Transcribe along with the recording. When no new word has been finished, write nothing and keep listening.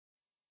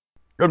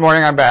Good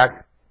morning, I'm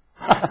back.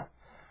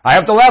 I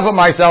have to laugh at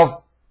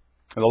myself.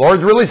 The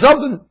Lord's really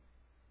something.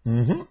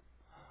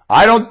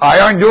 I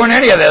aren't doing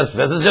any of this.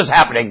 This is just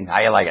happening. How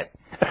you like it?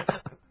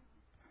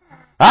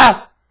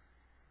 Huh?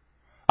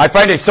 I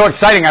find it so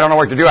exciting I don't know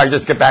what to do. I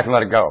just get back and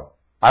let it go.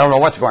 I don't know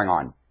what's going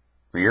on.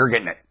 But you're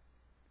getting it.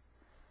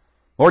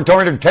 Lord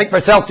told me to take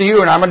myself to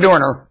you, and I'm a doing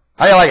her.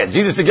 How you like it?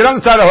 Jesus said, get on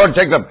the side of the hood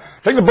and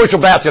take the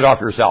bushel basket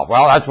off yourself.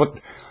 Well,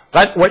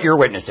 that's what you're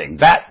witnessing.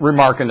 That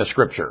remark in the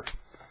scripture.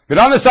 Get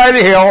on the side of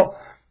the hill,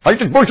 take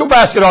the bushel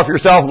basket off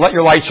yourself, and let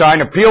your light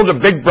shine. Appeal to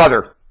Big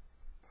Brother.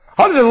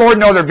 How did the Lord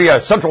know there'd be a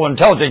Central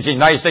Intelligence in the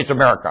United States of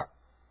America?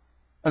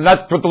 And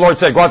that's what the Lord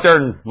said. Go out there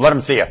and let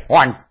them see it.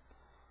 One,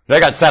 they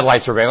got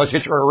satellite surveillance.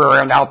 Get your rear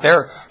end out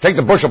there. Take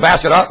the bushel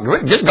basket off.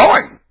 Get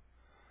going.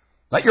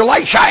 Let your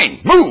light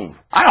shine. Move.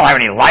 I don't have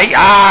any light.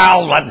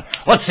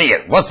 Let's see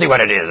it. Let's see what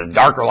it is. A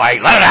darker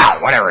light. Let it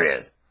out. Whatever it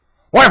is.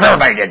 What if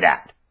everybody did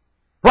that?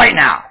 Right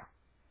now.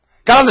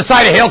 Got on the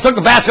side of the hill, took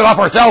the basket off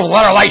ourselves, and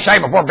let our light shine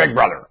before Big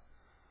Brother.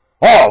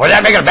 Oh, would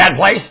that make it a bad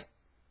place?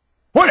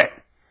 Would it?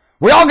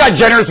 We all got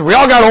generous. We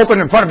all got open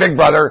in front of Big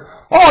Brother.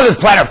 Oh, this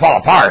planet fall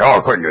apart. Oh,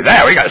 couldn't do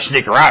that. We got to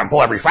sneak around and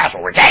pull every fast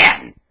we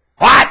can.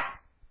 What?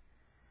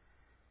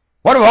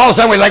 What if all of a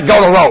sudden we let go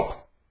of the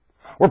rope?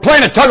 We're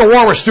playing a tug of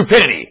war with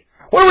stupidity.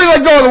 What if we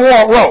let go of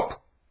the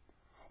rope?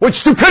 Would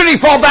stupidity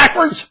fall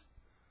backwards?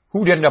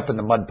 Who'd end up in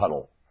the mud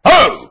puddle?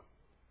 Oh!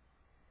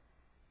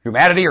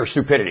 Humanity or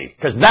stupidity?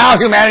 Because now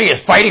humanity is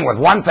fighting with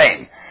one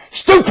thing.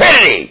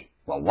 Stupidity!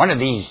 Well, one of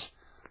these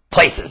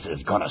places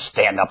is going to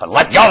stand up and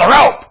let go of the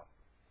rope.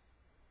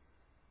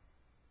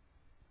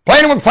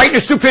 Playing with fighting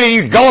with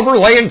stupidity, Gulliver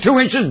laying 2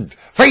 inches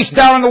face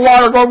down in the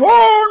water going, whoa,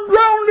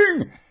 I'm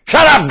drowning.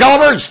 Shut up,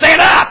 Gulliver, and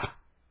stand up.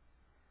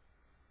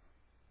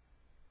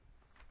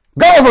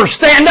 Gulliver,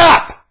 stand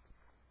up!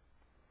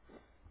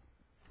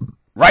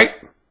 Right?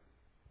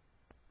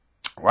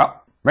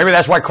 Well, maybe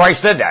that's why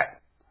Christ did that.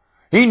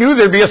 He knew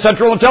there'd be a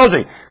central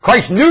intelligence.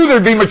 Christ knew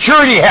there'd be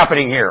maturity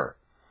happening here.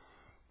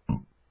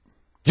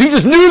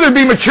 Jesus knew there'd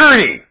be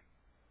maturity.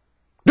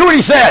 Do what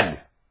he said.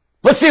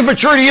 Let's see if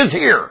maturity is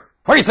here.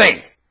 What do you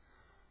think?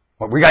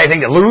 Well, we got anything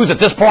to lose at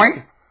this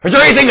point? Is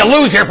there anything to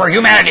lose here for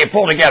humanity to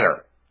pull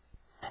together?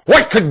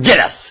 What could get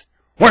us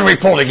when we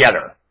pull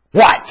together?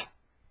 What?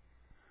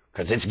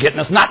 Because it's getting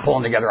us not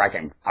pulling together. I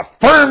can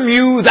affirm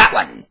you that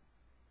one.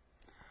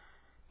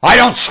 I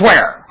don't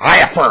swear.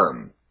 I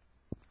affirm.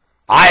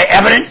 I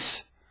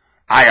evidence.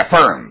 I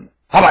affirm.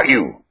 How about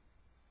you?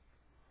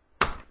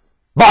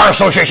 Bar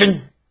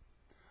Association.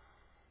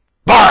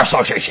 Bar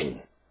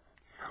Association.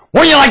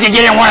 Wouldn't you like to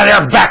get in one of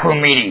their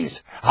backroom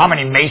meetings? How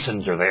many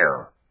Masons are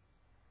there?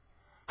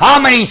 How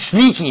many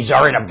sneakies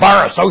are in a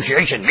Bar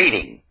Association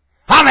meeting?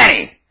 How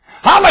many?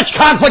 How much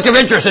conflict of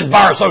interest in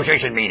Bar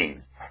Association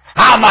meetings?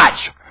 How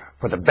much?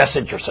 For the best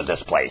interest of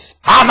this place.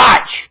 How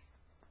much?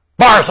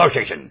 Bar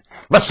Association.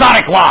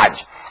 Masonic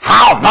Lodge.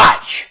 How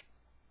much?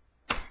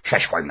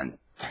 Sheshwayman.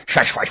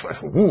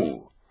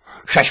 Sheshwayman.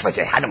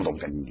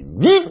 Sheshwayman.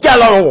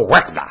 Nidalo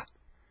Wekna.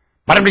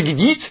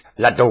 Barabigit.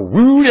 La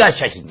Dowula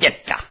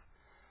Sheshgeta.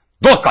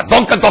 Donka,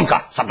 donka,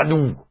 donka.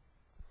 Sabadu.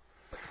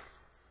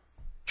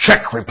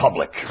 Czech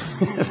Republic.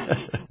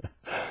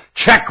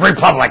 Czech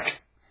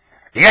Republic.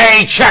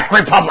 Yay, Czech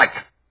Republic.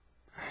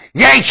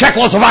 Yay,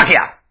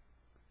 Czechoslovakia.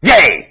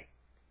 Yay.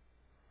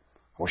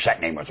 I wish that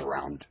name was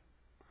around.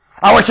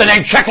 I wish the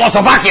name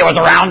Czechoslovakia was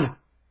around.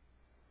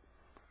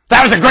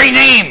 That was a great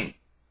name.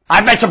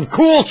 I've met some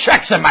cool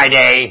Czechs in my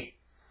day.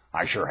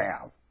 I sure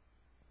have.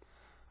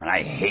 And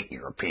I hate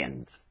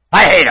Europeans.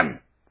 I hate them.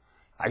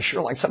 I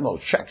sure like some of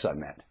those Czechs I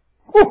met.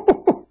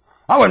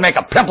 I would make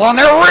a pimple on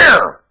their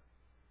rear.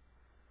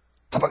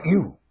 How about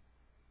you?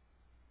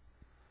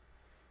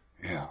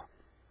 Yeah.